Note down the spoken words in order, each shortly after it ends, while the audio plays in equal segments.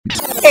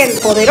El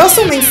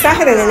poderoso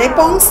mensaje de Lele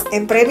Pons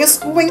en Premios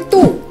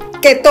Juventud,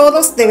 que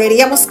todos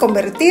deberíamos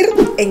convertir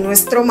en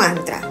nuestro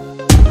mantra.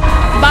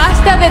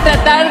 Basta de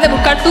tratar de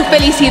buscar tu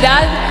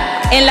felicidad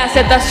en la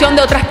aceptación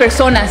de otras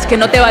personas que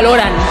no te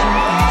valoran,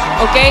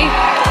 ¿ok?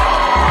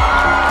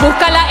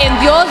 Búscala en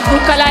Dios,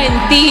 búscala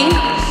en ti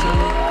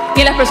y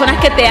en las personas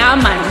que te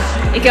aman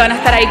y que van a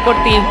estar ahí por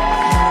ti.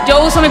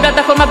 Yo uso mi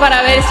plataforma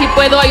para ver si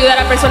puedo ayudar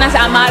a personas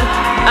a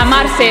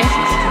amarse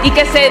y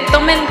que se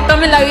tomen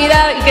la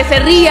vida y que se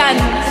rían,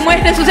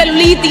 muestren su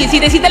celulitis, si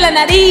necesitas la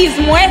nariz,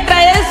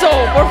 muestra eso,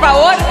 por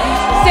favor,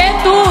 sé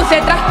tú, sé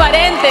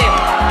transparente.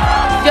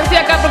 Yo estoy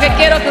acá porque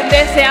quiero que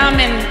ustedes se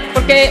amen,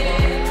 porque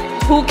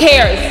who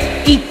cares,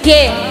 y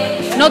qué,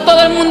 no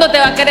todo el mundo te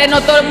va a querer,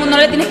 no todo el mundo,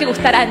 no le tienes que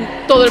gustar a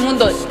todo el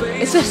mundo,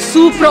 eso es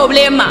su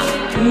problema,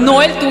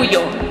 no el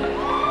tuyo.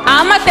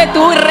 Ámate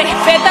tú y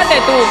respétate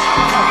tú,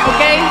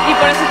 ¿ok? Y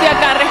por eso estoy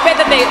acá,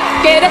 respétate,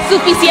 que eres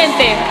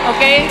suficiente,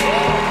 ¿ok?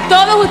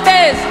 Todos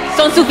ustedes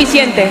son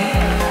suficientes.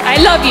 I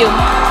love you.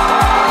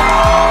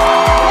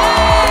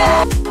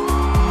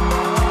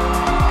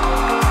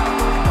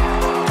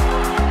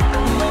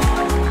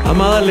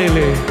 Amada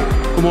Lele,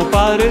 como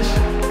padres,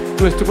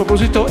 nuestro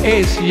propósito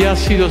es y ha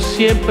sido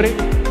siempre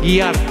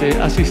guiarte,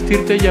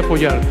 asistirte y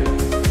apoyarte,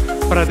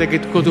 para que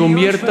te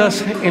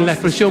conviertas en la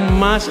expresión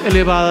más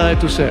elevada de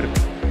tu ser.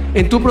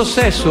 En tu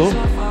proceso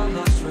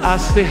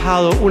has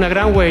dejado una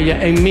gran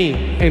huella en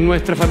mí, en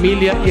nuestra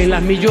familia y en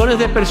las millones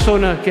de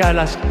personas que a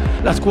las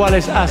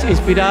cuales has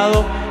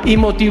inspirado y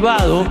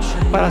motivado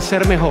para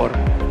ser mejor.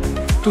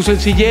 Tu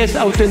sencillez,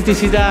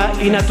 autenticidad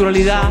y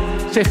naturalidad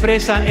se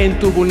expresa en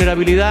tu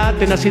vulnerabilidad,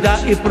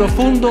 tenacidad y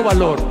profundo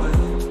valor.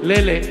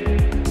 Lele,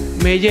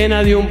 me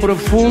llena de un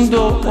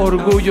profundo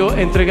orgullo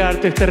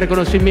entregarte este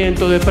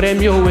reconocimiento de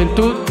Premio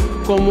Juventud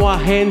como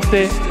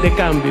agente de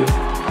cambio.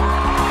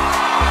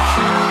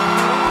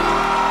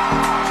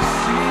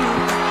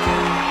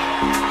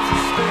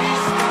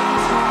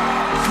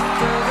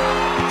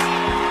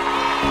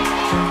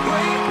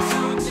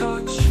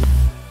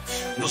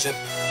 No se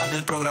pierdan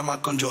el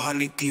programa con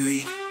Johanny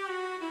TV,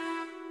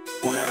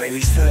 una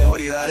revista de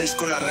variedades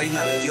con la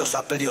reina de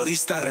diosa,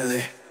 periodista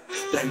RD,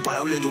 la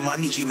imparable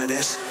Dumani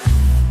Jiménez.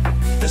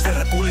 Desde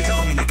República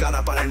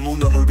Dominicana para el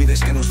mundo, no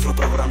olvides que nuestro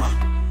programa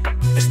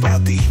es para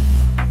ti,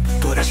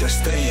 tú eres la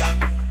estrella.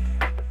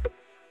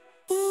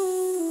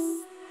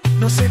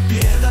 No se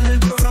pierdan el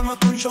programa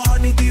con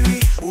Johanny TV,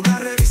 una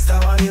revista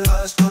de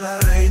variedades con la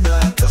reina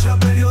de diosa,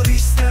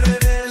 periodista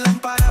RD, la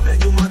imparable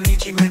Dumani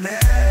Jiménez.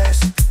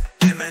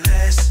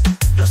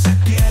 No se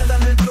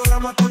pierdan el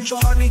programa con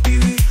Johanny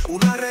TV,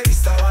 una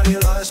revista de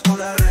variedades con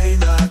la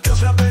reina, que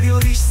es la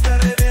periodista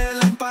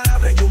RD, la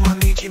imparable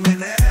Dumani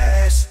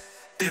Jiménez.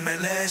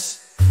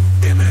 Jiménez,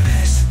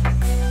 Jiménez,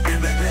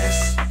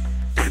 Jiménez,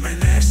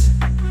 Jiménez,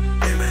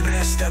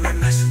 Jiménez,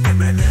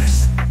 Jiménez,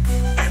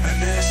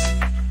 Jiménez,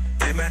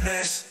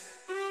 Jiménez,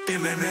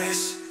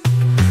 Jiménez,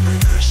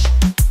 Jiménez.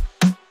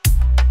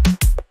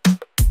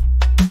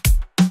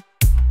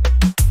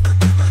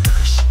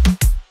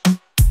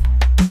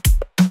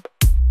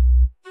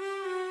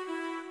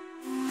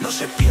 No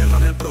se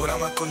pierdan el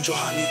programa con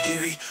Johanny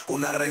TV,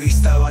 una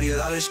revista de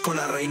variedades con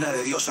la reina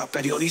de diosa,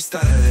 periodista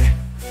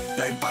RD,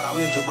 la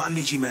imparable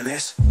Dumani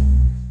Jiménez.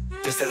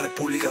 Desde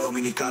República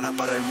Dominicana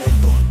para el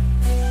mundo,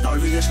 no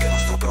olvides que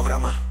nuestro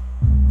programa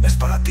es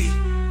para ti,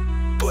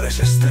 tú eres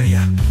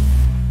estrella.